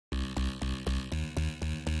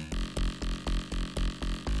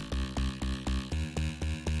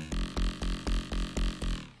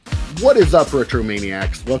What is up,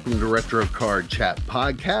 Retromaniacs? Welcome to Retro Card Chat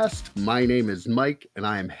Podcast. My name is Mike, and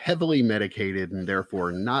I am heavily medicated and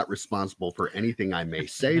therefore not responsible for anything I may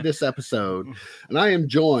say this episode. And I am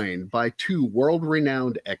joined by two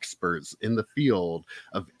world-renowned experts in the field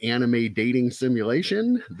of anime dating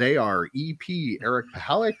simulation. They are EP Eric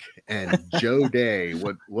Pahalik and Joe Day.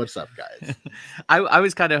 What's up, guys? I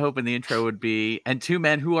was kind of hoping the intro would be, and two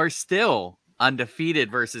men who are still undefeated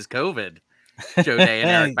versus COVID. Joe Day and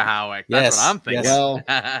Eric Pahalik. That's what I'm thinking. Well,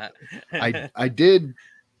 I did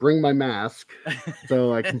bring my mask,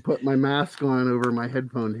 so I can put my mask on over my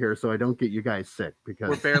headphones here so I don't get you guys sick, because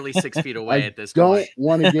we're barely 6 feet away at this point. Don't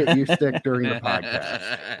want to get you sick during the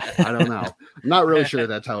podcast. I don't know. I'm not really sure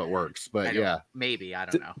that's how it works, but yeah. Maybe. I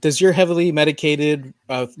don't know. Does your heavily medicated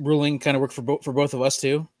ruling kind of work for both of us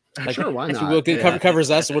too? Like, sure, why not?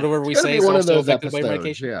 Covers us, whatever we say. One of those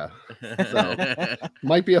episodes, yeah. So,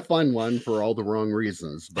 might be a fun one for all the wrong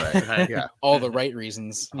reasons, but yeah, all the right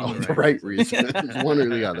reasons. All the right reasons, one or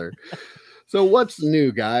the other. So, what's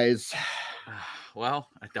new, guys? Well,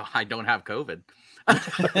 I don't have COVID.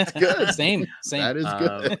 That's good. Same. That is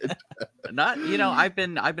good. I've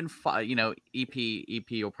been,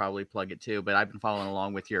 EP will probably plug it too, but I've been following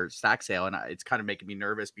along with your stack sale, and it's kind of making me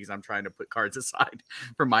nervous because I'm trying to put cards aside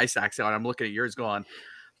for my stack sale, and I'm looking at yours going,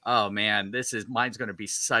 oh man, mine's going to be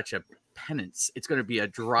such a penance. It's going to be a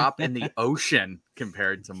drop in the ocean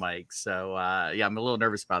compared to Mike. So yeah, I'm a little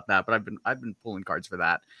nervous about that, but I've been pulling cards for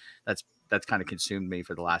that. That's kind of consumed me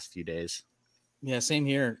for the last few days. Yeah, same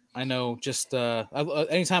here. I know. Just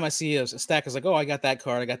anytime I see a stack, is like, oh, I got that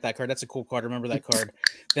card. That's a cool card. Remember that card.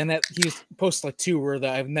 Then he posts like two where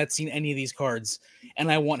I've not seen any of these cards,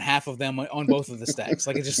 and I want half of them on both of the stacks.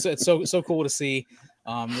 Like it's so cool to see.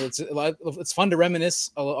 It's fun to reminisce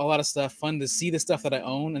a lot of stuff. Fun to see the stuff that I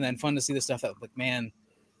own, and then fun to see the stuff that, like, man,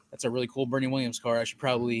 that's a really cool Bernie Williams card. I should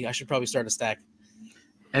probably start a stack.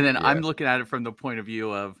 And then I'm looking at it from the point of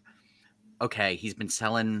view of, okay, he's been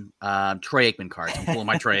selling Troy Aikman cards. I'm pulling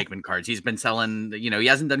my Troy Aikman cards. He's been selling, he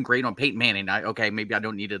hasn't done great on Peyton Manning. Maybe I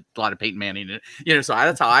don't need a lot of Peyton Manning. So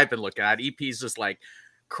that's how I've been looking at it. EP's just like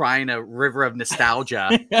crying a river of nostalgia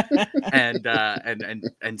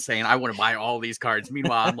and saying, I want to buy all these cards.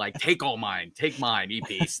 Meanwhile, I'm like, take mine,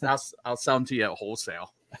 EPs. I'll sell them to you at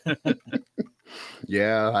wholesale.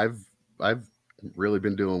 Yeah, I've really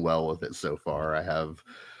been doing well with it so far. I have,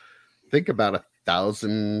 I think, about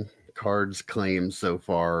 1,000 cards claimed so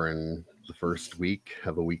far in the first week.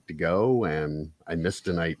 Have a week to go, and I missed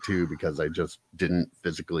a night too because I just didn't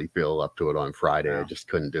physically feel up to it on Friday. Wow. I just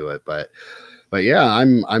couldn't do it, but yeah,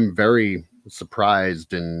 I'm very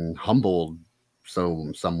surprised and humbled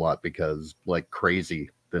somewhat, because like crazy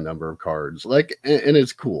the number of cards, like, and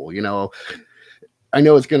it's cool, I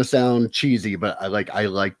know it's going to sound cheesy, but I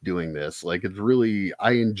like doing this. Like, it's really,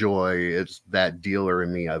 it's that dealer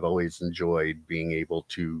in me. I've always enjoyed being able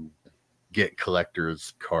to get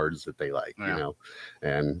collectors cards that they like,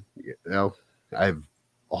 and I have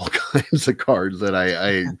all kinds of cards that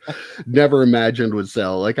I never imagined would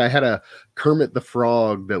sell. Like, I had a Kermit the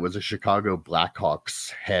Frog that was a Chicago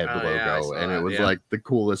Blackhawks head logo, and it was like the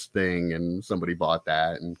coolest thing, and somebody bought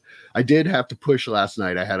that. And I did have to push last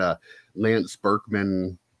night. I had a Lance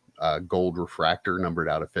Berkman gold refractor numbered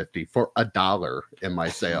out of 50 for $1 in my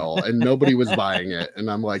sale, and nobody was buying it. And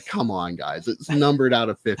I'm like, come on, guys, it's numbered out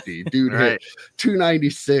of 50. Dude hit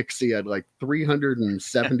 296. He had like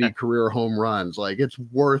 370 career home runs. Like, it's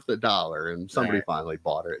worth $1. And somebody finally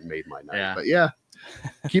bought it and made my night. But yeah,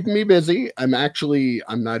 keeping me busy. I'm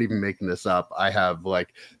not even making this up. I have,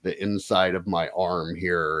 like, the inside of my arm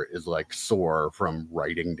here is like sore from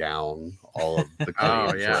writing down all of the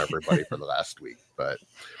claims for everybody for the last week. But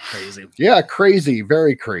crazy,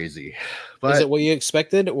 very crazy. But is it what you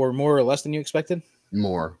expected, or more or less than you expected?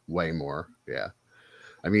 Way more. Yeah.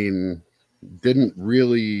 I mean, didn't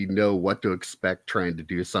really know what to expect trying to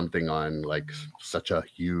do something on like such a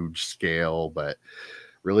huge scale, but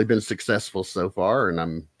really been successful so far, and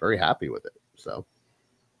I'm very happy with it. So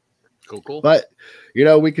cool. But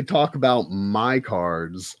we could talk about my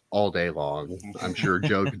cards all day long. I'm sure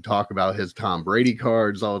Joe could talk about his Tom Brady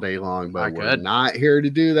cards all day long, but we're not here to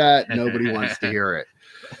do that. Nobody wants to hear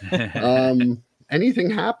it. Anything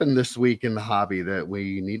happened this week in the hobby that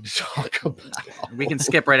we need to talk about? We can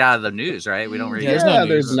skip right out of the news, right? We don't really.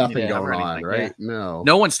 There's nothing going on, right?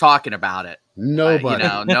 No one's talking about it. Nobody.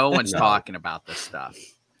 No one's talking about this stuff.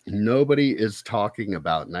 Nobody is talking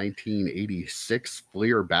about 1986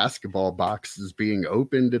 Fleer basketball boxes being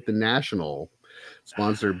opened at the National,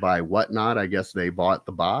 sponsored by Whatnot. I guess they bought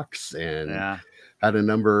the box, and had a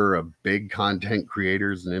number of big content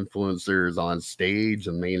creators and influencers on stage,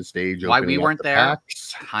 and main stage. Why we opening up weren't the there?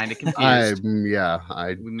 packs. Kind of confused. I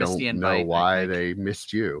We missed the don't know invite, I why think. they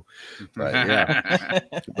missed you, but yeah.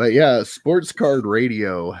 But yeah, Sports Card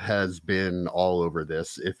Radio has been all over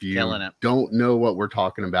this. If you Killing it. don't know what we're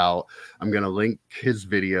talking about, I'm going to link his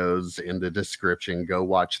videos in the description. Go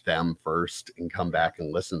watch them first and come back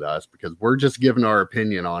and listen to us, because we're just giving our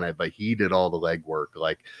opinion on it, but he did all the legwork.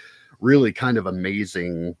 Like, really kind of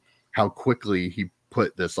amazing how quickly he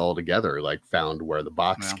put this all together, like found where the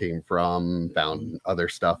box came from, found other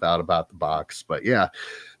stuff out about the box. But yeah,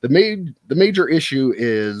 the major issue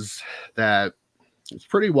is that it's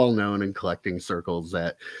pretty well known in collecting circles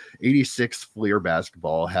that 86 Fleer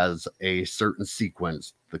basketball has a certain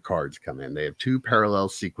sequence the cards come in. They have 2 parallel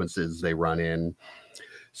sequences they run in,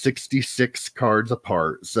 66 cards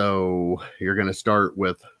apart. So you're going to start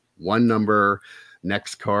with one number.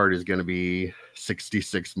 Next card is going to be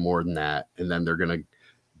 66 more than that, and then they're going to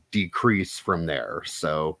decrease from there.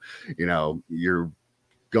 So, you know, you're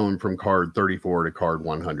going from card 34 to card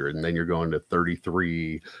 100, and then you're going to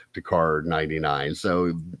 33 to card 99.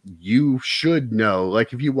 So you should know,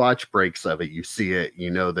 like, if you watch breaks of it, you see it,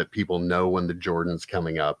 you know that people know when the Jordan's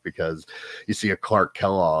coming up, because you see a Clark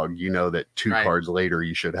Kellogg, you know that 2 cards later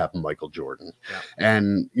you should have a Michael Jordan.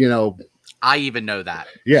 And, you know, I even know that.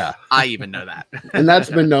 Yeah. I even know that. And that's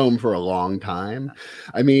been known for a long time.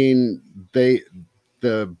 I mean,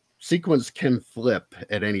 the sequence can flip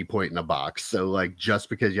at any point in a box. So, like, just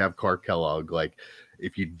because you have Clark Kellogg, like,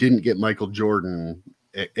 if you didn't get Michael Jordan,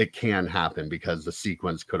 it can happen because the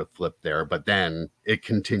sequence could have flipped there, but then it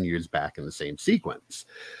continues back in the same sequence.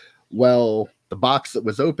 Well, the box that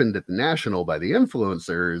was opened at the National by the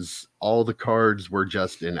influencers, all the cards were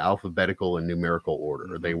just in alphabetical and numerical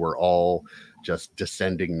order. They were all just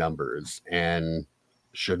descending numbers, and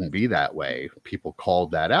shouldn't be that way. People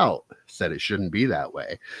called that out, said it shouldn't be that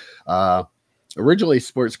way. Originally,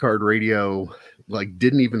 Sports Card Radio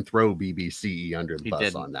didn't even throw BBCE under the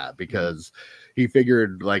bus on that, because he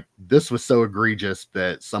figured like this was so egregious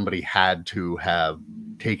that somebody had to have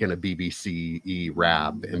taken a BBCE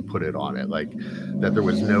wrap and put it on it, like that there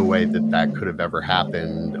was no way that that could have ever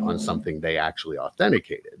happened on something they actually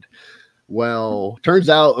authenticated. Well, turns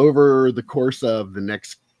out over the course of the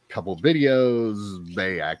next couple videos,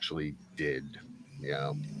 they actually did,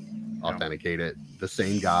 authenticate it. The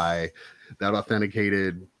same guy that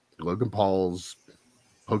authenticated Logan Paul's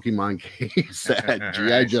Pokemon case that had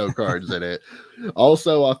G.I. Joe cards in it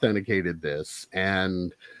also authenticated this.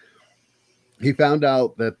 And he found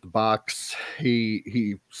out that the box,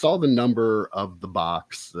 he saw the number of the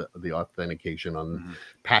box, the authentication on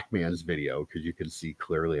Pac-Man's video, because you could see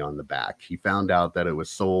clearly on the back. He found out that it was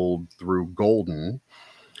sold through Golden,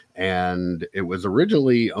 and it was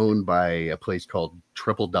originally owned by a place called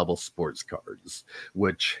Triple Double Sports Cards,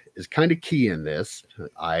 which is kind of key in this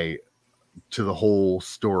to the whole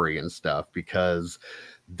story and stuff, because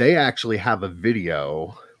they actually have a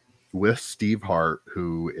video with Steve Hart,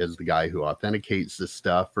 who is the guy who authenticates this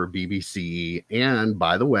stuff for BBCE. And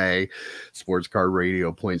by the way, Sports Card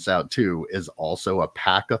Radio points out too, is also a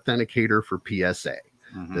pack authenticator for PSA,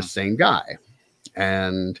 the same guy.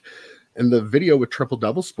 And in the video with Triple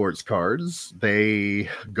Double Sports Cards, they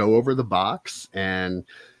go over the box, and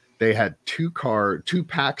they had two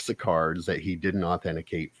packs of cards that he didn't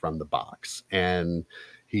authenticate from the box, and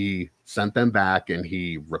he sent them back and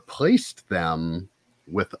he replaced them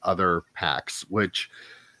with other packs, which,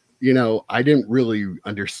 I didn't really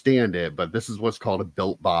understand it, but this is what's called a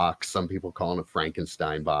built box. Some people call it a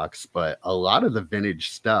Frankenstein box, but a lot of the vintage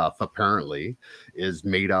stuff apparently is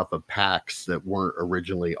made up of packs that weren't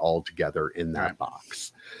originally all together in that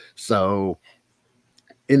box. So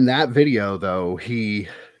in that video, though, he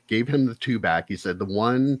gave him the 2 back. He said the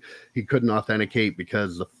one he couldn't authenticate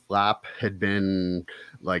because the flap had been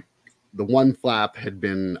the one flap had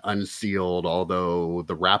been unsealed, although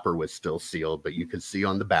the wrapper was still sealed, but you could see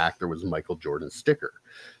on the back there was a Michael Jordan sticker.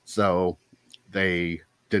 So they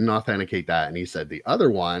didn't authenticate that. And he said the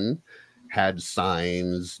other one had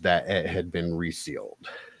signs that it had been resealed.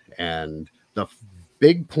 And the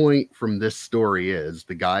big point from this story is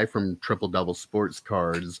the guy from Triple Double Sports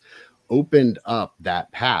Cards opened up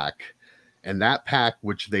that pack, and that pack,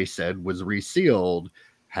 which they said was resealed,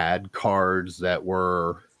 had cards that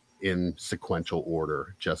were in sequential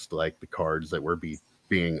order, just like the cards that were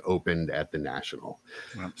being opened at the National.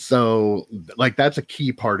 So that's a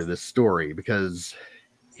key part of this story, because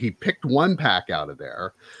he picked one pack out of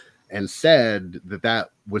there and said that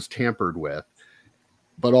was tampered with,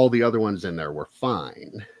 but all the other ones in there were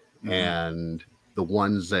fine. And the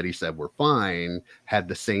ones that he said were fine had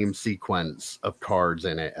the same sequence of cards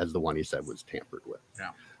in it as the one he said was tampered with.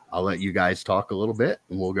 Yeah. I'll let you guys talk a little bit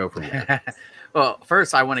and we'll go from there. Well,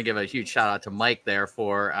 first I want to give a huge shout out to Mike there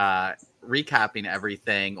for recapping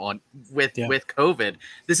everything on with COVID.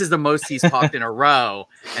 This is the most he's talked in a row,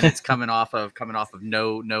 and it's coming off of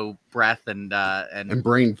no breath and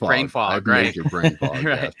brain fog. Right? Major brain fog.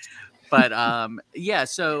 Right. Yes. But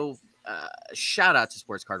so shout out to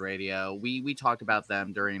Sports Card Radio. We talked about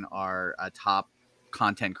them during our top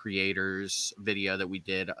content creators video that we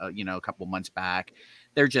did a couple months back.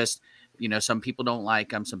 They're just, some people don't like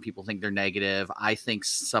them. Some people think they're negative. I think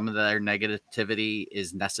some of their negativity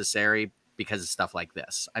is necessary because of stuff like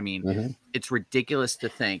this. I mean, it's ridiculous to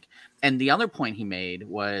think. And the other point he made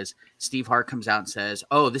was Steve Hart comes out and says,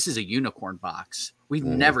 "Oh, this is a unicorn box. We've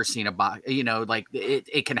never seen a box, like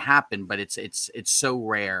it can happen, but it's so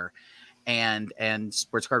rare." And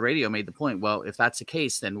Sports Card Radio made the point, well, if that's the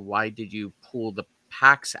case, then why did you pull the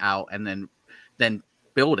packs out and then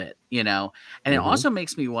build it, and it also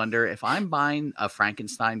makes me wonder, if I'm buying a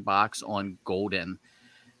Frankenstein box on Golden,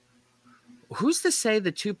 who's to say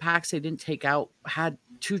the 2 packs they didn't take out had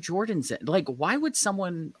 2 Jordans in? Like, why would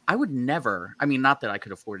someone? I would never, not that I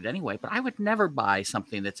could afford it anyway, but I would never buy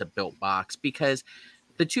something that's a built box, because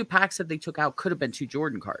the 2 packs that they took out could have been 2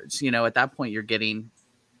 Jordan cards. At that point you're getting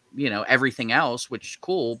everything else, which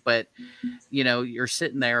cool, but you're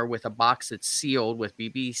sitting there with a box that's sealed with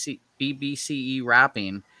BBCE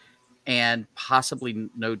wrapping and possibly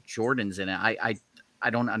no Jordans in it. I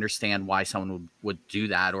don't understand why someone would do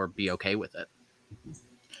that or be okay with it.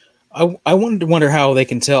 I wonder how they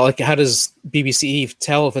can tell, like, how does BBCE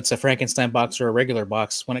tell if it's a Frankenstein box or a regular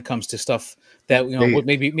box when it comes to stuff that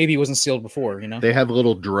maybe it wasn't sealed before? They have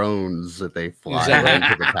little drones that they fly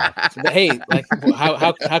into the pack. So, hey, like,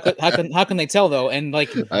 how can they tell though? And like,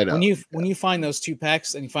 when you find those 2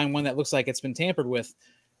 packs and you find one that looks like it's been tampered with,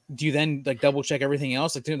 do you then like double check everything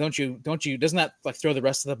else? Like, doesn't that like throw the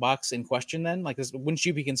rest of the box in question then? Like, wouldn't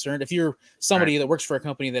you be concerned if you're somebody that works for a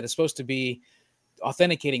company that is supposed to be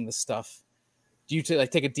authenticating this stuff? Do you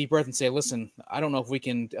take a deep breath and say, listen, I don't know if we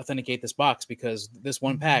can authenticate this box because this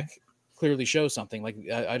one pack clearly shows something. Like,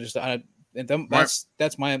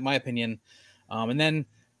 that's my opinion. And then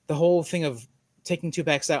the whole thing of taking 2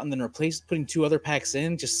 packs out and then putting 2 other packs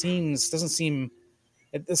in just doesn't seem,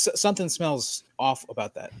 something smells off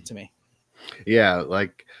about that to me. Yeah.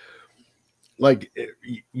 Like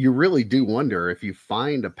you really do wonder, if you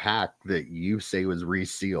find a pack that you say was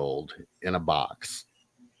resealed in a box,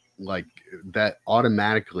 like, that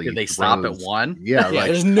automatically did they stop at 1? Yeah, like,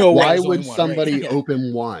 there's no why way would one, somebody right?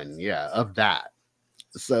 open one of that?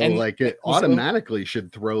 So it automatically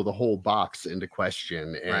should throw the whole box into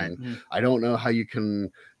question. And I don't know how you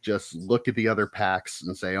can just look at the other packs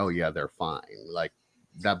and say, oh yeah, they're fine. Like,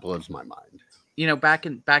 that blows my mind. Back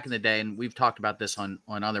in the day, and we've talked about this on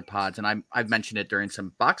other pods, and I've mentioned it during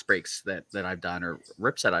some box breaks that I've done, or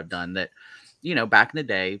rips that I've done, that, back in the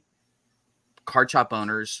day, card shop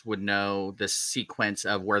owners would know the sequence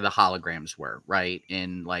of where the holograms were, right,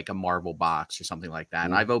 in like a Marvel box or something like that.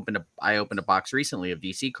 And I opened a box recently of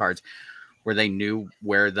DC cards where they knew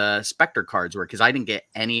where the Spectre cards were, because I didn't get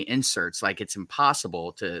any inserts. Like, it's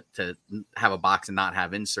impossible to have a box and not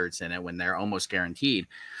have inserts in it when they're almost guaranteed.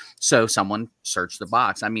 So someone searched the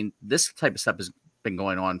box. I mean, this type of stuff has been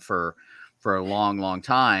going on for a long, long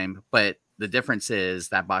time, but the difference is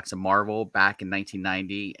that box of Marvel back in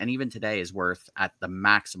 1990 and even today is worth at the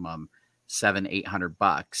maximum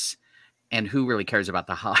 $700-800. And who really cares about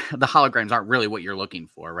the holograms? Aren't really what you're looking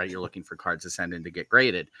for, right? You're looking for cards to send in to get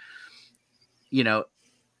graded. When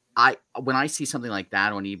I see something like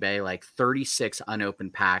that on eBay, like 36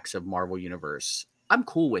 unopened packs of Marvel Universe, I'm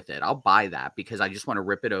cool with it. I'll buy that because I just want to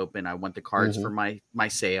rip it open. I want the cards for my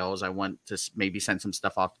sales. I want to maybe send some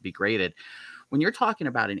stuff off to be graded. When you're talking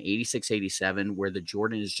about an 86, 87, where the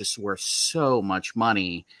Jordan is just worth so much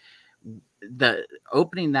money, the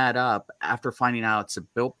opening that up after finding out it's a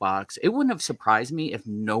built box, it wouldn't have surprised me if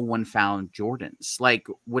no one found Jordans. Like,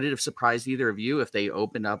 would it have surprised either of you if they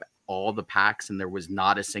opened up all the packs and there was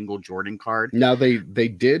not a single Jordan card? Now they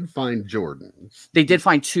did find Jordans. They did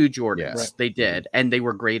find 2 Jordans. Yeah. They did, and they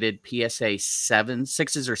were graded PSA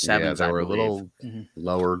 6s or 7s. Yeah, they were a little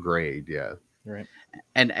lower grade. Yeah, right.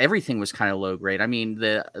 And everything was kind of low grade. I mean,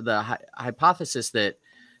 the hypothesis that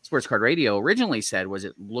Sports Card Radio originally said was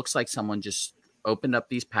it looks like someone just opened up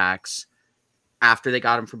these packs after they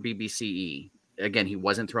got them from BBCE. Again, he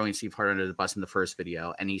wasn't throwing Steve Hart under the bus in the first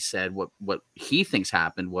video. And he said what he thinks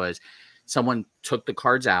happened was someone took the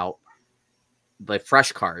cards out, the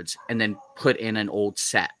fresh cards, and then put in an old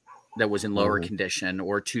set that was in lower condition,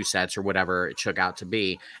 or 2 sets or whatever it shook out to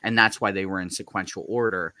be. And that's why they were in sequential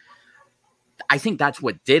order. I think that's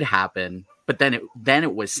what did happen. But then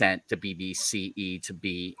it was sent to BBCE to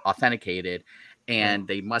be authenticated, and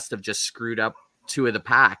they must have just screwed up 2 of the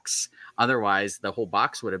packs. Otherwise, the whole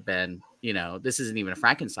box would have been, this isn't even a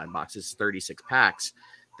Frankenstein box. It's 36 packs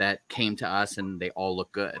that came to us, and they all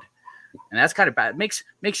look good. And that's kind of bad. It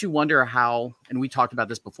makes you wonder how, and we talked about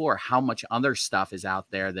this before, how much other stuff is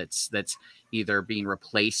out there that's either being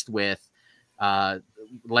replaced with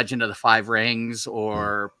Legend of the Five Rings,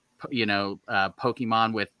 or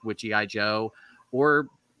Pokemon with G.I. Joe, or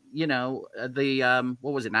the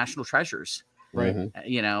what was it, National Treasures, right?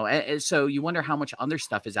 So you wonder how much other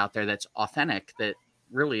stuff is out there that's authentic that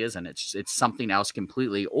really isn't. It's something else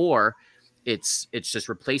completely, or it's just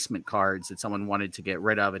replacement cards that someone wanted to get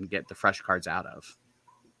rid of and get the fresh cards out of.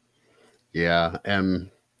 Yeah. And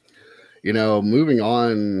moving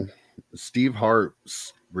on, Steve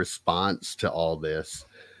Hart's response to all this,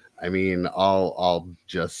 I mean, I'll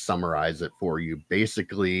just summarize it for you.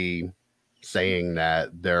 Basically saying that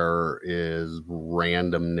there is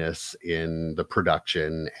randomness in the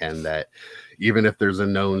production, and that even if there's a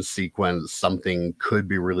known sequence, something could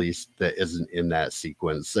be released that isn't in that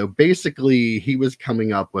sequence. So basically, he was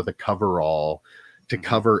coming up with a coverall to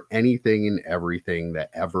cover anything and everything that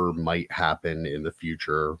ever might happen in the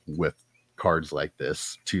future with cards like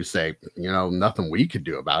this, to say, nothing we could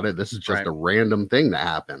do about it. This is just a random thing that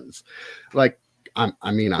happens. Like, I'm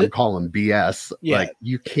calling BS. Yeah. Like,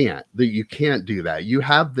 you can't do that. You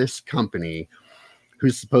have this company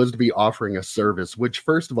who's supposed to be offering a service, which,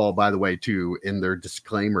 first of all, by the way, too, in their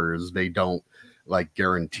disclaimers, they don't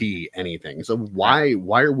guarantee anything. So why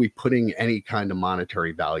are we putting any kind of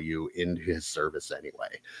monetary value into his service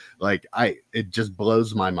anyway? It just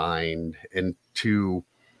blows my mind. And to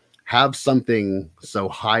have something so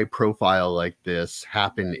high profile like this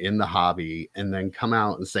happen in the hobby, and then come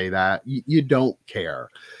out and say that you don't care.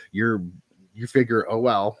 You figure, oh,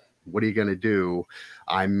 well, what are you going to do?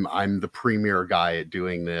 I'm the premier guy at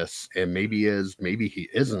doing this. And maybe he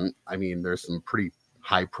isn't. I mean, there's some pretty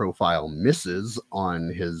high profile misses on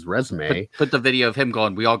his resume. Put the video of him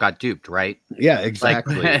going, we all got duped, right? Yeah,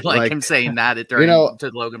 exactly. Like him saying that during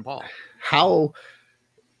to Logan Paul.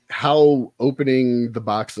 How opening the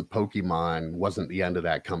box of Pokemon wasn't the end of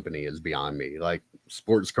that company is beyond me. Like,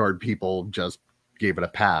 sports card people just gave it a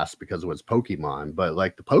pass because it was Pokemon, but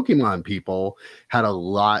the Pokemon people had a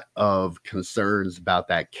lot of concerns about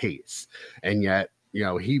that case. And yet,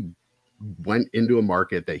 he went into a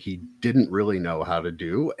market that he didn't really know how to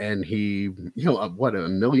do. And he, what,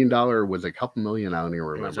 $1 million, was a couple million? I don't even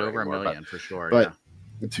remember. It was over $1 million for sure. But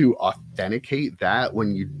to authenticate that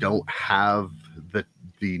when you don't have the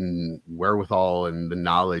wherewithal and the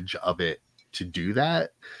knowledge of it to do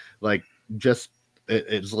that,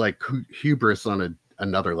 it's like hubris on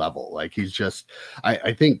another level. Like, he's just,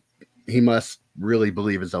 I think he must really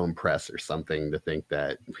believe his own press or something to think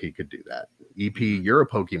that he could do that. EP, you're a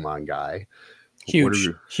Pokemon guy. Huge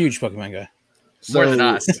Pokemon guy. So, more than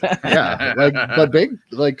us. Yeah. But big,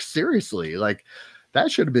 seriously,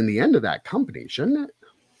 that should have been the end of that company, shouldn't it?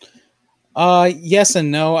 Yes and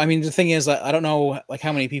no. I mean, the thing is, I don't know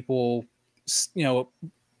how many people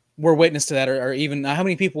were witness to that, or even how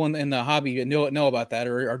many people in the hobby know about that,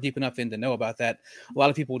 or are deep enough in to know about that. A lot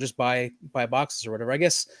of people just buy boxes or whatever. I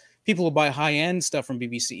guess people who buy high end stuff from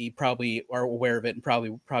BBCE probably are aware of it and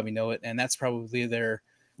probably know it, and that's probably their.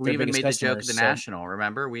 We even made the joke at the National.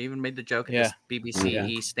 Remember, we even made the joke at this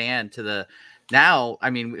BBCE stand to the. Now, I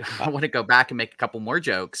mean, I want to go back and make a couple more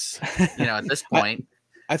jokes. At this point.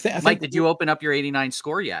 I think, Mike, did you open up your 89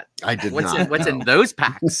 score yet? I did not. What's in those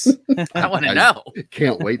packs? I want to know.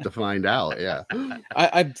 Can't wait to find out. Yeah.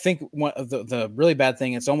 I think one of the really bad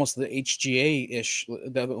thing, it's almost the HGA-ish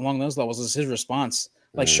along those levels, is his response.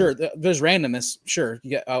 Sure, there's randomness. Sure.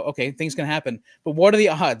 Okay, things can happen. But what are the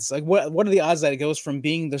odds? What are the odds that it goes from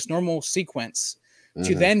being this normal sequence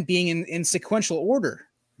to then being in sequential order?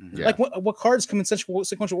 Yeah. What cards come in such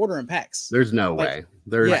sequential order in packs? There's no way.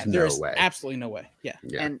 There's no way. Absolutely no way. Yeah.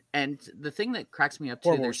 And the thing that cracks me up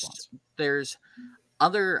too, there's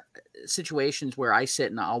other situations where I sit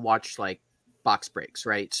and I'll watch box breaks,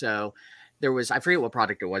 right? So I forget what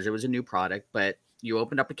product it was. It was a new product, but you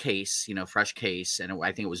opened up a case, fresh case, and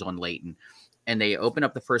I think it was on Leighton, and they opened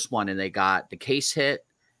up the first one and they got the case hit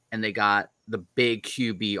and they got the big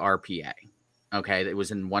QB RPA. Okay, it was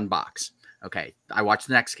in one box. Okay, I watched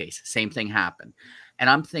the next case. Same thing happened. And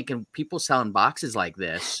I'm thinking, people selling boxes like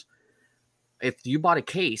this, if you bought a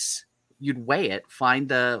case, you'd weigh it, find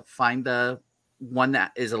the one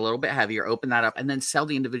that is a little bit heavier, open that up, and then sell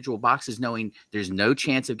the individual boxes, knowing there's no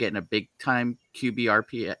chance of getting a big time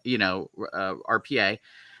QB RPA,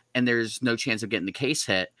 and there's no chance of getting the case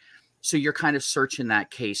hit. So you're kind of searching that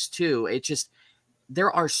case too. It just,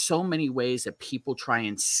 there are so many ways that people try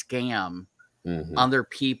and scam other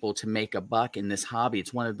people to make a buck in this hobby.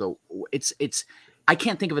 It's one of the, I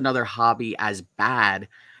can't think of another hobby as bad.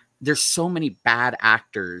 There's so many bad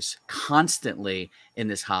actors constantly in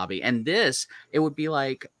this hobby. And this, it would be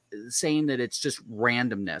like saying that it's just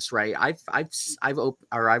randomness, right?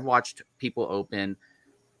 I've watched people open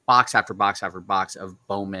box after box after box of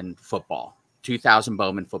Bowman football, 2000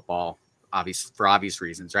 Bowman football, for obvious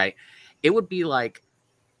reasons, right? It would be like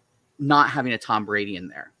not having a Tom Brady in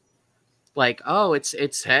there. Like, oh,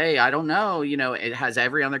 it's hey, I don't know, it has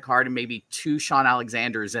every other card and maybe 2 Sean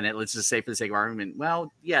Alexanders in it. Let's just say for the sake of argument, well,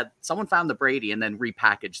 yeah, someone found the Brady and then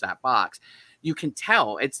repackaged that box. You can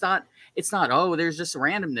tell it's not, oh, there's just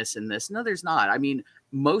randomness in this. No, there's not. I mean,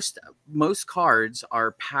 most cards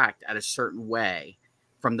are packed at a certain way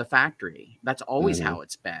from the factory. That's always how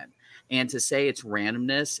it's been. And to say it's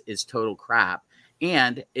randomness is total crap.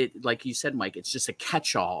 And it, like you said, Mike, it's just a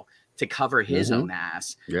catch-all to cover his own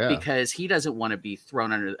ass, because he doesn't want to be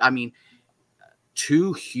thrown under. I mean,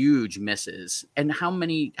 2 huge misses, and how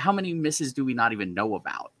many misses do we not even know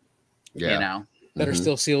about? That are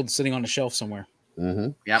still sealed, sitting on a shelf somewhere.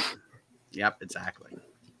 Yep, exactly.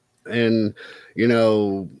 And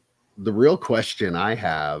the real question I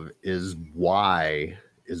have is, why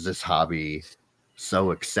is this hobby so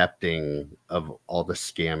accepting of all the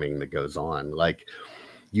scamming that goes on? Like,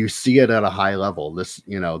 you see it at a high level. This,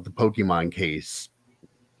 the Pokemon case,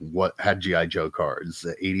 what had G.I. Joe cards,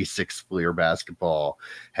 the 86 Fleer basketball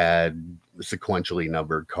had sequentially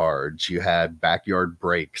numbered cards. You had backyard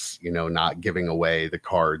breaks, not giving away the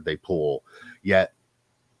card they pull, yet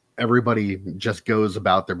everybody just goes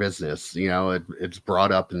about their business. It's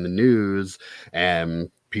brought up in the news and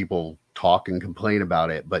people talk and complain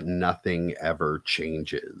about it, but nothing ever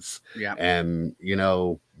changes. And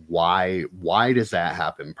why does that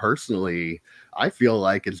happen? Personally, I feel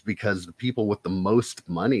like it's because the people with the most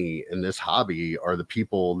money in this hobby are the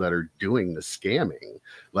people that are doing the scamming.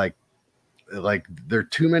 Like there are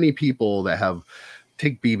too many people that have,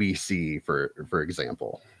 take BBC for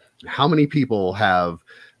example. How many people have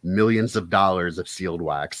millions of dollars of sealed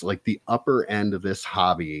wax? Like, the upper end of this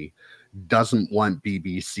hobby doesn't want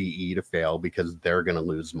BBCE to fail because they're going to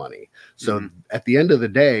lose money. So at the end of the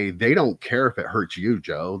day, they don't care if it hurts you,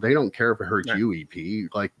 Joe. They don't care if it hurts you,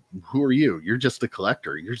 EP. Like, who are you? You're just a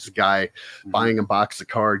collector. You're just a guy buying a box of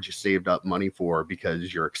cards you saved up money for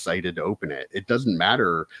because you're excited to open it. It doesn't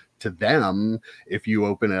matter to them if you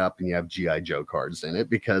open it up and you have G.I. Joe cards in it,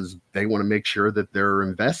 because they want to make sure that their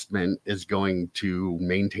investment is going to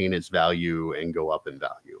maintain its value and go up in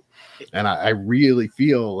value. And I really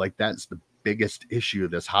feel like that's the biggest issue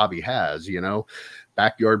this hobby has.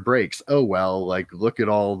 Backyard breaks. Oh, well, like, look at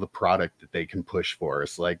all the product that they can push for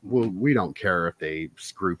us. Like, well, we don't care if they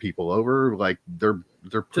screw people over. Like, they're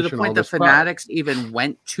pushing to the point that Fanatics even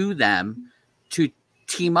went to them to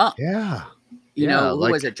team up. Who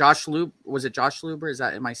was it? Josh Lube? Was it Josh Luber? Is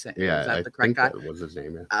that, am I saying? Yeah, is that I the correct guy? That was his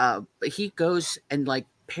name. But he goes and like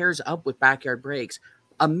pairs up with Backyard Breaks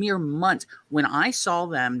a mere month. When I saw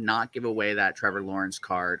them not give away that Trevor Lawrence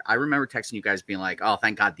card, I remember texting you guys being like, oh,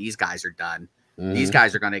 thank God these guys are done. These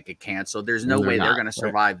guys are going to get canceled. There's no way they're going to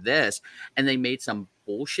survive this. And they made some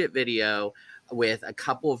bullshit video with a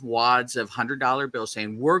couple of wads of $100 bills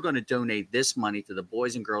saying, we're going to donate this money to the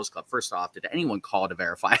Boys and Girls Club. First off, did anyone call to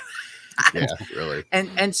verify that? Yeah, really.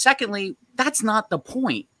 And secondly, that's not the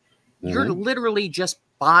point. You're literally just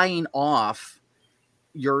buying off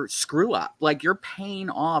your screw up. Like, you're paying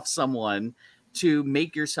off someone to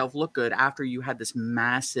make yourself look good after you had this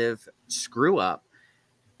massive screw up.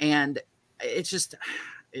 And it's just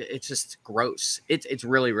gross. It's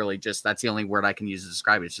really, really just, that's the only word I can use to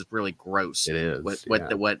describe it. It's just really gross. It is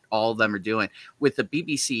what all of them are doing with the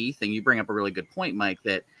BBC thing. You bring up a really good point, Mike,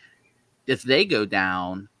 that if they go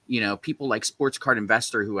down, people like Sports Card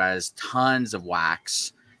Investor, who has tons of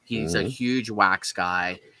wax, he's a huge wax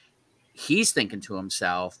guy. He's thinking to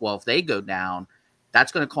himself, well, if they go down,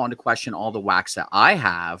 that's going to call into question all the wax that I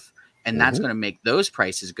have. And that's going to make those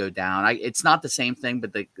prices go down. It's not the same thing,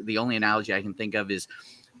 but the only analogy I can think of is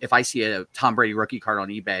if I see a Tom Brady rookie card on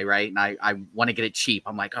eBay, right, and I want to get it cheap,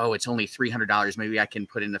 I'm like, oh, it's only $300. Maybe I can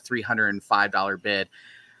put in a $305 bid.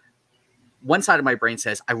 one side of my brain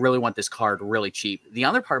says, I really want this card really cheap. The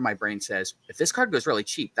other part of my brain says, if this card goes really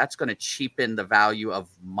cheap, that's going to cheapen the value of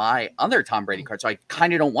my other Tom Brady card. So I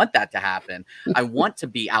kind of don't want that to happen. I want to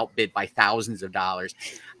be outbid by thousands of dollars.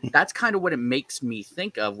 That's kind of what it makes me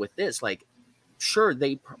think of with this. Like, sure,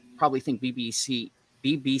 they probably think BBCE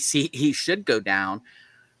should go down,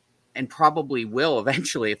 and probably will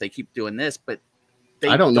eventually if they keep doing this, but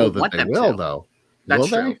I don't know that they will, though. That's will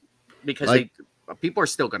true. they? Because people are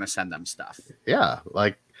still going to send them stuff. Yeah,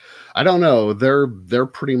 like I don't know. They're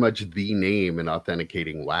pretty much the name in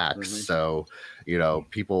authenticating wax. Mhm. So, you know,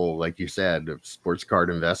 people, like you said, if Sports Card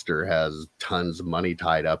Investor has tons of money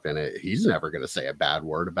tied up in it, he's never going to say a bad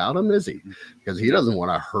word about him, is he? Because he doesn't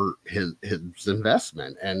want to hurt his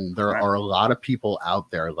investment. And there are a lot of people out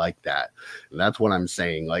there like that. And that's what I'm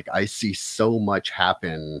saying. Like, I see so much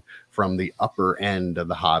happen from the upper end of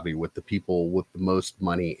the hobby with the people with the most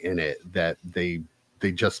money in it, that they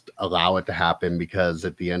just allow it to happen because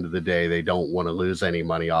at the end of the day, they don't want to lose any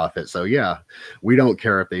money off it. So yeah, we don't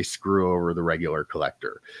care if they screw over the regular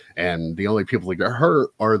collector. And the only people that get hurt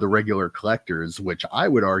are the regular collectors, which I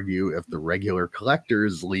would argue if the regular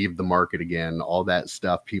collectors leave the market again, all that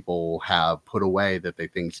stuff people have put away that they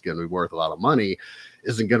think is going to be worth a lot of money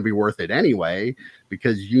isn't going to be worth it anyway,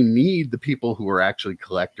 because you need the people who are actually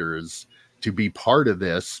collectors to be part of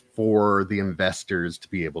this for the investors to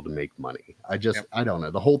be able to make money. I don't know.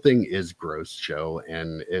 The whole thing is gross, show,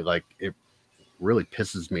 and it really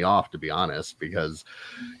pisses me off, to be honest, because,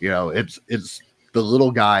 you know, it's the little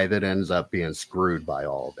guy that ends up being screwed by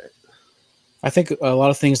all of it. I think a lot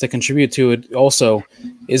of things that contribute to it also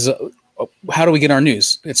is how do we get our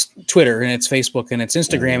news? It's Twitter and it's Facebook and it's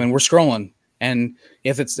Instagram, and we're scrolling. And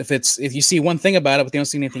if you see one thing about it but you don't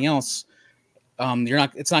see anything else,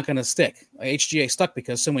 it's not going to stick. HGA stuck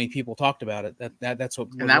because so many people talked about it. That's what.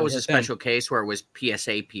 And that was a special case where it was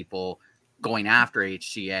PSA people going after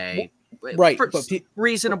HGA, right? For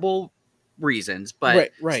reasonable reasons,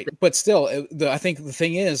 but right. But still, I think the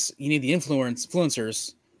thing is, you need the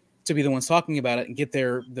influencers to be the ones talking about it and get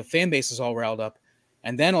the fan bases all riled up,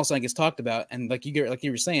 and then all of a sudden it gets talked about. And like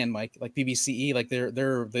you were saying, Mike, like BBCE, like they're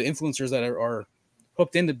the influencers that are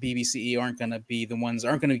hooked into BBCE aren't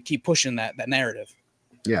going to keep pushing that narrative.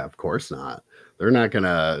 Yeah, of course not. They're not going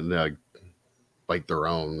to bite their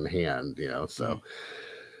own hand, you know. So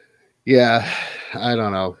yeah, I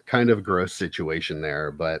don't know, kind of gross situation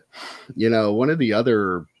there. But, you know, one of the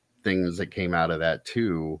other things that came out of that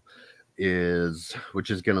too is, which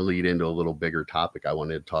is going to lead into a little bigger topic I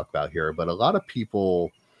wanted to talk about here, but a lot of people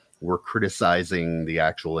were criticizing the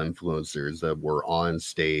actual influencers that were on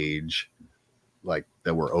stage, like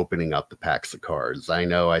that were opening up the packs of cards. I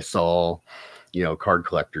know I saw, you know, Card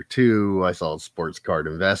Collector 2, I saw Sports Card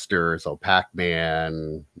Investor, I saw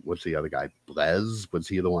Pac-Man. What's the other guy? Blaze? Was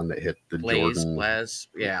he the one that hit the Jordan? Blaze,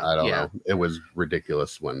 yeah. I don't know. It was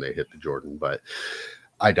ridiculous when they hit the Jordan, but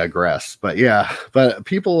I digress. But yeah, but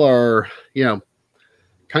people are, you know,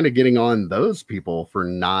 kind of getting on those people for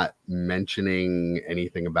not mentioning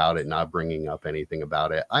anything about it, not bringing up anything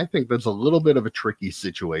about it. I think that's a little bit of a tricky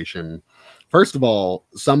situation. First of all,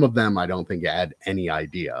 some of them I don't think had any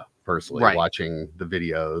idea, personally, watching the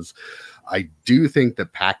videos. I do think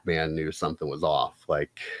that Pac-Man knew something was off.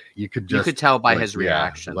 Like, you could tell by his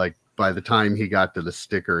reaction. Like, by the time he got to the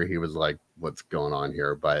sticker, he was like, what's going on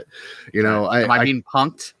here? But, you know, am I being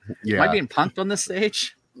punked? Yeah. Am I being punked on the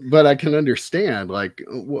stage? But I can understand, like,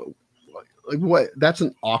 what that's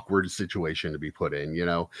an awkward situation to be put in. You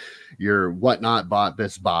know, your Whatnot bought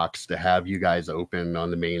this box to have you guys open on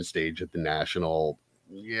the main stage at the National.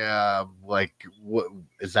 Yeah, like, what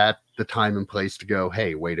is that the time and place to go,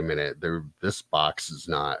 hey, wait a minute, this box is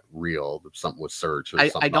not real, something was searched.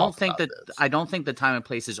 I don't think the time and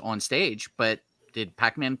place is on stage, but did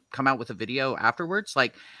Pac-Man come out with a video afterwards?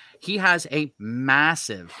 Like, he has a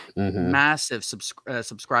massive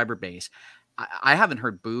subscriber base. I haven't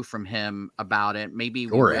heard boo from him about it. Maybe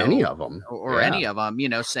any of them, any of them, you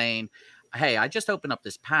know, saying, hey, I just opened up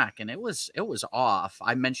this pack and it was off.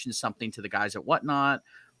 I mentioned something to the guys at Whatnot,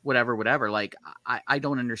 whatever. Like, I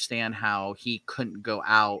don't understand how he couldn't go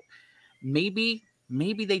out. Maybe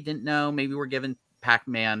they didn't know. Maybe we're giving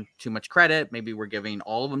Pac-Man too much credit. Maybe we're giving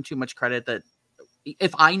all of them too much credit. That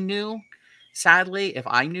if I knew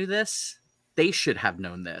this, they should have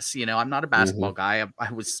known this. You know, I'm not a basketball guy.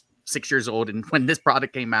 I was 6 years old and when this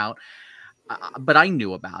product came out, but I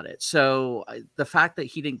knew about it. So the fact that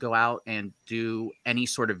he didn't go out and do any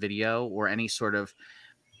sort of video or any sort of,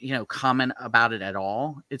 you know, comment about it at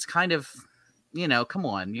all, it's kind of, you know, come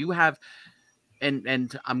on, you have,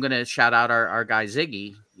 and I'm going to shout out our guy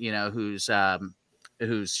Ziggy, you know, who's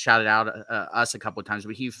who's shouted out us a couple of times,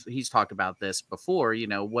 but he's talked about this before. You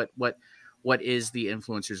know, what is the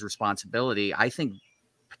influencer's responsibility? I think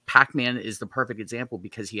Pac-Man is the perfect example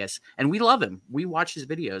because he has, and we love him. We watch his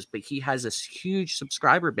videos, but he has this huge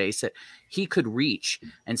subscriber base that he could reach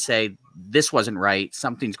and say, this wasn't right.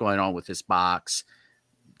 Something's going on with this box.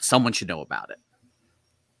 Someone should know about it.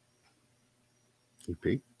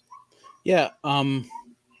 EP? Yeah.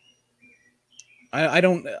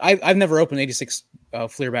 I've never opened 86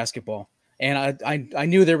 Fleer basketball, and I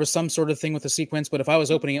knew there was some sort of thing with the sequence, but if I was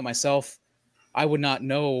opening it myself, I would not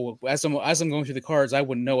know. As I'm going through the cards, I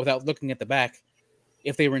wouldn't know without looking at the back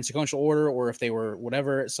if they were in sequential order or if they were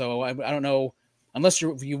whatever. So I don't know, unless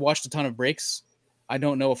you watched a ton of breaks. I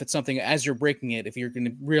don't know if it's something as you're breaking it, if you're going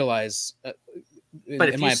to realize. But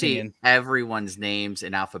if you see everyone's names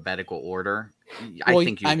in alphabetical order, I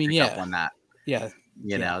think you pick up on that. Yeah.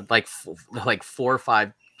 You know, like 4 or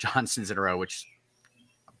 5 Johnsons in a row, which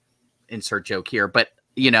insert joke here, but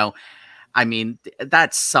you know, I mean,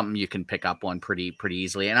 that's something you can pick up on pretty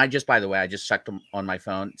easily. And by the way, I just checked on my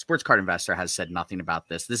phone. Sports Card Investor has said nothing about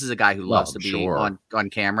this. This is a guy who loves to be on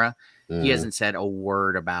camera. He hasn't said a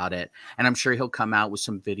word about it. And I'm sure he'll come out with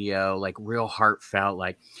some video, like real heartfelt,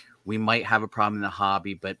 like, we might have a problem in the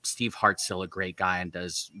hobby, but Steve Hart's still a great guy and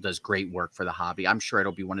does great work for the hobby. I'm sure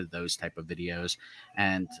it'll be one of those type of videos.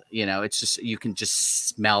 And, you know, it's just, you can just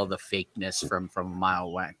smell the fakeness from a mile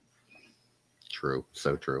away. True.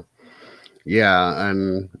 So true. Yeah.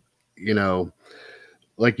 And, you know,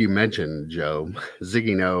 like you mentioned, Joe,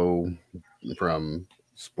 Ziggy No from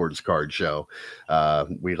Sports Card Show,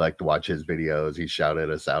 we like to watch his videos. He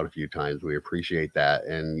shouted us out a few times. We appreciate that.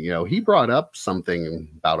 And you know, he brought up something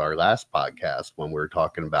about our last podcast when we were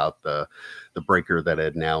talking about the breaker that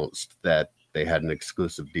had announced that they had an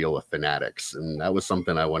exclusive deal with Fanatics, and that was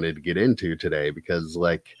something I wanted to get into today because,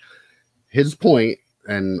 like, his point,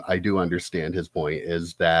 and I do understand his point,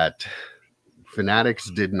 is that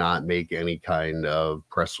Fanatics did not make any kind of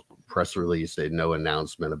press release, no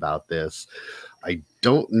announcement about this. I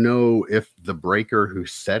don't know if the breaker who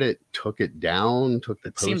said it took it down, took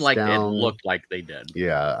the post down. It seemed like it looked like they did.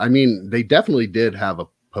 Yeah. I mean, they definitely did have a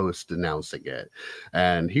post announcing it.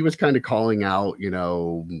 And he was kind of calling out, you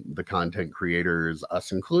know, the content creators,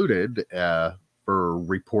 us included, for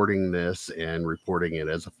reporting this and reporting it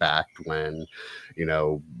as a fact when, you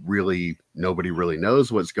know, really nobody really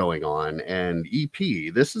knows what's going on. And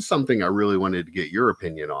EP, this is something I really wanted to get your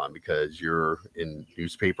opinion on because you're in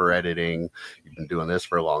newspaper editing. You've been doing this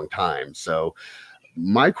for a long time. So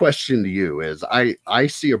my question to you is, I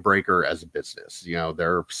see a breaker as a business. You know,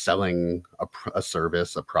 they're selling a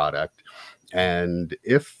service, a product. And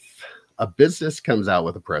if a business comes out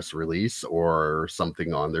with a press release or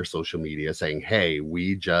something on their social media saying, hey,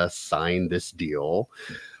 we just signed this deal,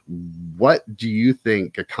 what do you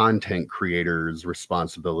think a content creator's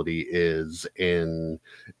responsibility is in?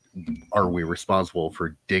 Are we responsible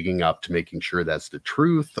for digging up to making sure that's the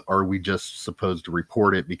truth? Are we just supposed to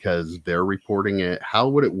report it because they're reporting it? How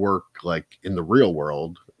would it work, like in the real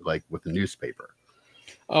world, like with the newspaper?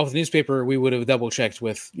 Oh, with the newspaper, we would have double checked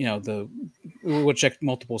with, you know, we would check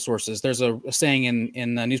multiple sources. There's a saying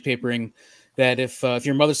in newspapering that if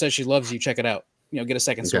your mother says she loves you, check it out. You know, get a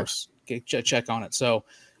second source, check on it. So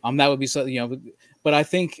that would be so, you know, but I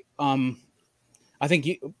think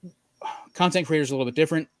content creators are a little bit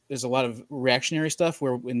different. There's a lot of reactionary stuff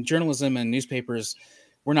where in journalism and newspapers,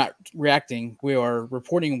 we're not reacting. We are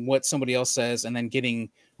reporting what somebody else says and then getting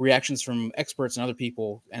reactions from experts and other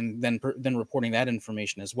people, and then reporting that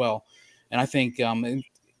information as well. And I think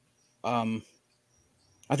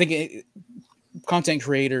content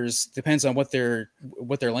creators, depends on what their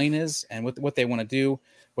lane is and what they want to do,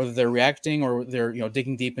 whether they're reacting or they're, you know,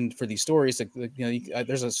 digging deep in for these stories. You know,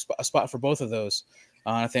 there's a spot for both of those.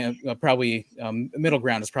 I think probably middle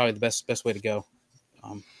ground is probably the best way to go.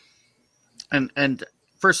 And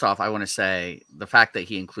first off, I want to say the fact that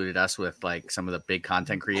he included us with like some of the big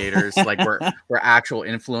content creators, like we're actual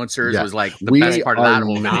influencers, was like the best part of that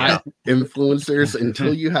whole video. Influencers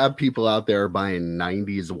until you have people out there buying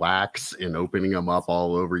 90s wax and opening them up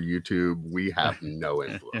all over YouTube. We have no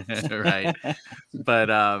influence. Right.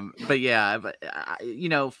 But yeah, you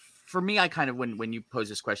know, for me, I kind of, when you pose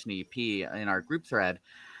this question to EP in our group thread,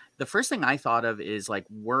 the first thing I thought of is like,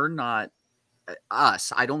 we're not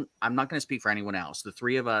us. I'm not going to speak for anyone else. The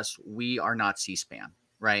three of us, we are not C-SPAN,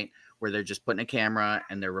 right? Where they're just putting a camera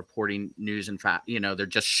and they're reporting news and fact, you know, they're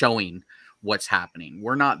just showing what's happening.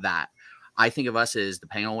 We're not that. I think of us as,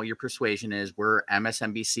 depending on what your persuasion is, we're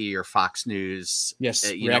MSNBC or Fox News,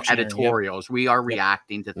 editorials. Yep. We are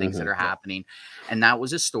reacting to things that are happening. And that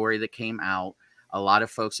was a story that came out A lot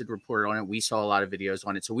of folks had reported on it. We saw a lot of videos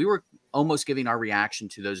on it. So we were almost giving our reaction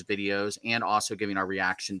to those videos and also giving our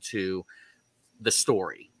reaction to the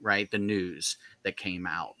story, right? The news that came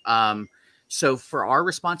out. So for our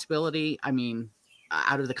responsibility, I mean,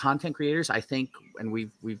 out of the content creators, I think, and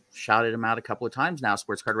we've shouted them out a couple of times now,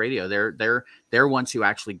 Sports Card Radio, they're ones who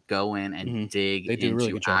actually go in and dig into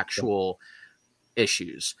really actual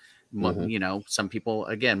issues. You know, some people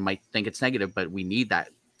again might think it's negative, but we need that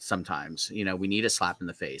sometimes. You know, we need a slap in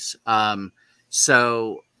the face.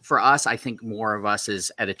 So for us, I think more of us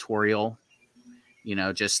is editorial. You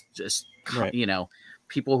know, just right. You know,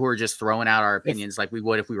 people who are just throwing out our opinions like we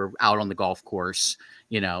would if we were out on the golf course,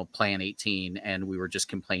 you know, playing 18 and we were just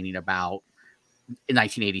complaining about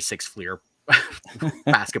 1986 Fleer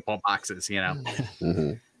basketball boxes, you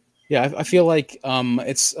know. Yeah, I feel like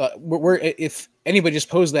it's we're if anybody just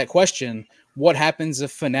posed that question, what happens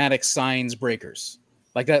if Fanatic signs breakers?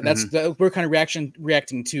 Like that, we're kind of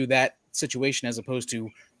reacting to that situation as opposed to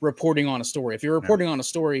reporting on a story. If you're reporting on a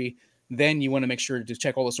story, then you want to make sure to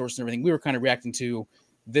check all the sources and everything. We were kind of reacting to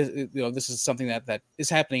this, you know, this is something that is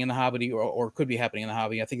happening in the hobby or could be happening in the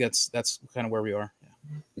hobby. I think that's kind of where we are.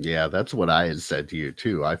 Yeah, that's what I had said to you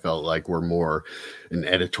too. I felt like we're more an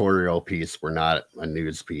editorial piece. We're not a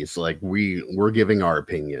news piece. Like we're giving our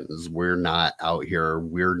opinions. We're not out here.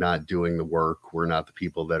 We're not doing the work. We're not the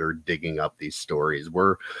people that are digging up these stories.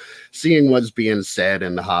 We're seeing what's being said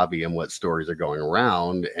in the hobby and what stories are going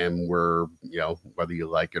around. And we're, you know, whether you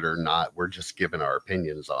like it or not, we're just giving our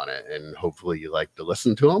opinions on it. And hopefully you like to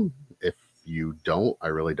listen to them. If you don't, I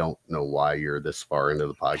really don't know why you're this far into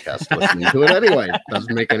the podcast listening to it anyway.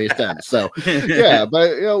 Doesn't make any sense. So yeah,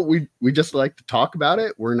 but you know, we just like to talk about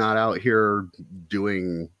it. We're not out here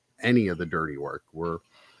doing any of the dirty work. We're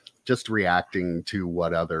just reacting to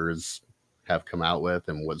what others have come out with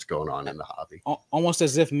and what's going on in the hobby. Almost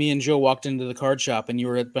as if me and Joe walked into the card shop and you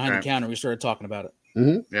were behind the counter, we started talking about it.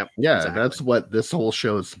 Yep, yeah, exactly. That's what this whole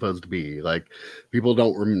show is supposed to be. Like, people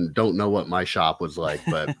don't know what my shop was like,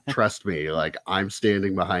 but trust me, like, I'm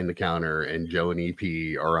standing behind the counter and Joe and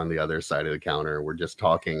EP are on the other side of the counter. We're just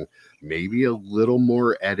talking maybe a little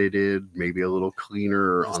more edited, maybe a little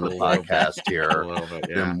cleaner on the podcast here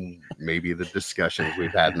than maybe the discussions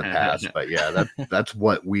we've had in the past. But yeah, that's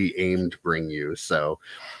what we aim to bring you. So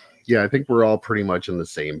yeah, I think we're all pretty much on the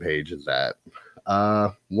same page as that.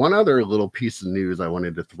 One other little piece of news I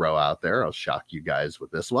wanted to throw out there. I'll shock you guys with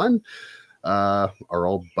this one. Our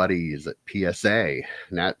old buddies at PSA,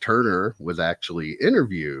 Nat Turner, was actually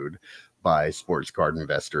interviewed by Sports Card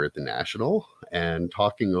Investor at the National and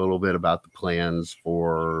talking a little bit about the plans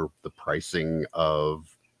for the pricing of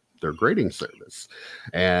their grading service.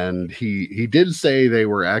 And he did say they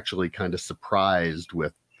were actually kind of surprised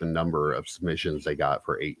with the number of submissions they got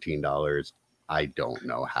for $18. I don't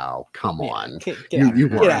know how. Come on. You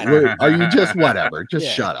weren't. Are you just whatever? Just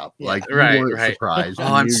shut up. Like, you weren't surprised.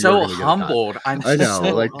 Oh, I'm so humbled. I know.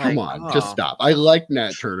 So, like, come on. Just stop. I like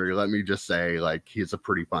Nat Turner. Let me just say, like, he's a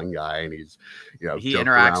pretty fun guy, and he's, you know, he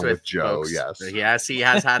interacts with Joe. Folks. Yes. Yes, he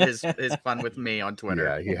has had his fun with me on Twitter.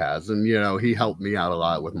 Yeah, he has. And, you know, he helped me out a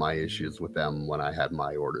lot with my issues with them when I had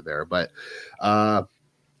my order there. But,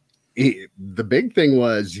 the big thing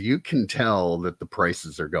was you can tell that the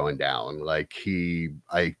prices are going down. Like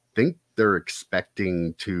I think they're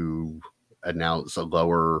expecting to announce a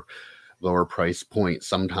lower price point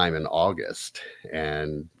sometime in August,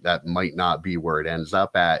 and that might not be where it ends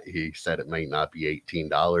up at. He said it might not be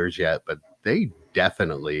 $18 yet, but they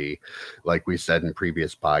definitely, like we said in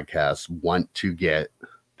previous podcasts, want to get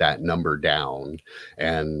that number down,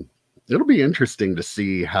 and it'll be interesting to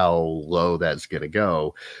see how low that's going to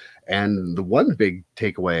go. And the one big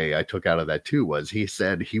takeaway I took out of that too was he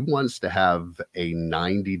said he wants to have a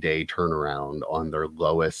 90-day turnaround on their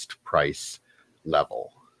lowest price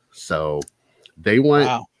level. So they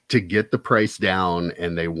want to get the price down,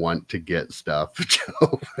 and they want to get stuff.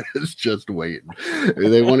 Joe is just waiting.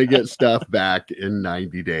 They want to get stuff back in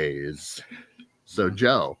 90 days. So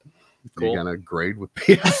Joe, you're gonna grade with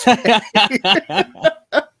PSA?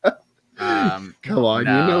 Come on,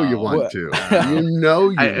 no. You know you want to. You know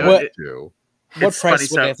you want to. What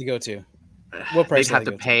price would they have to go to? What price they'd have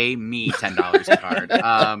to pay me $10 a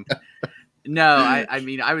card. No, I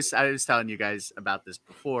mean, I was telling you guys about this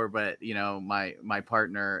before, but you know, my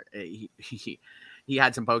partner, he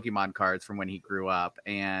had some Pokemon cards from when he grew up,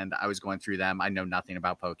 and I was going through them. I know nothing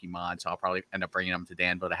about Pokemon, so I'll probably end up bringing them to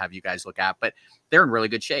Danville to have you guys look at, but they're in really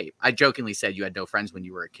good shape. I jokingly said you had no friends when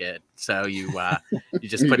you were a kid, so you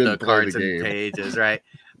just put the cards in pages, right?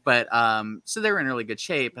 But so they were in really good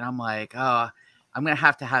shape, and I'm like, oh, I'm going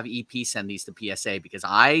to have EP send these to PSA because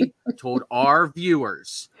I told our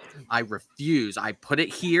viewers I refuse. I put it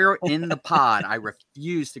here in the pod. I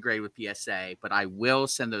refuse to grade with PSA, but I will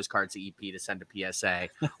send those cards to EP to send to PSA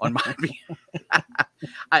on my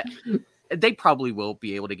they probably will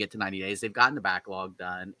be able to get to 90 days. They've gotten the backlog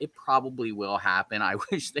done. It probably will happen. I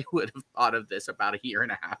wish they would have thought of this about a year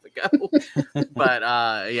and a half ago. But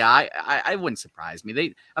yeah, I wouldn't surprise me.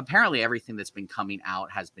 They apparently everything that's been coming out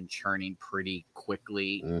has been churning pretty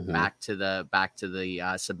quickly back to the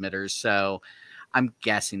submitters. So I'm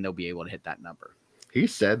guessing they'll be able to hit that number. He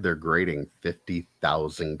said they're grading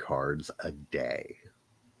 50,000 cards a day.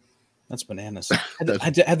 That's bananas.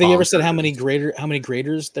 Have they ever said how many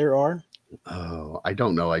graders there are? Oh, I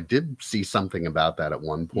don't know. I did see something about that at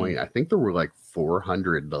one point. I think there were like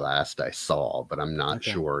 400 the last I saw, but I'm not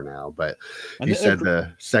sure now. But he said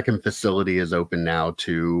the second facility is open now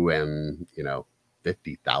too, and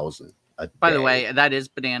 50,000 a day. By the way, that is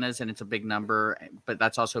bananas, and it's a big number, but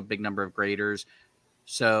that's also a big number of graders.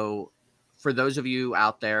 So for those of you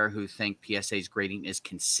out there who think PSA's grading is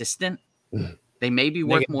consistent, they may be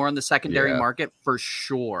worth more on the secondary market for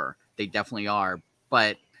sure. They definitely are,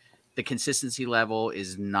 but the consistency level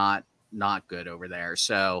is not good over there.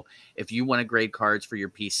 So if you want to grade cards for your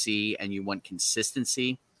PC and you want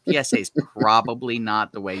consistency, PSA is probably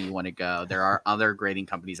not the way you want to go. There are other grading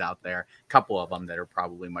companies out there, a couple of them that are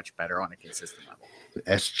probably much better on a consistent level.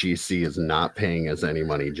 SGC is not paying us any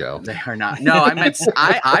money, Joe. They are not. No, I meant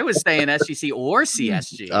I was saying SGC or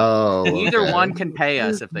CSG. Oh, either one can pay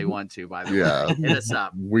us if they want to. By the way, hit us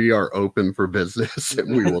up. We are open for business,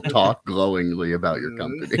 and we will talk glowingly about your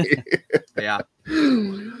company. Yeah.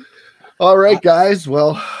 All right, guys.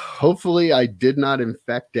 Well, hopefully, I did not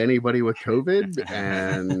infect anybody with COVID,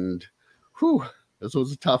 and this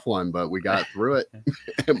was a tough one, but we got through it,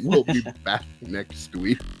 and we'll be back next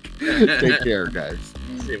week. Take care, guys.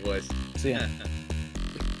 See you, boys. See ya.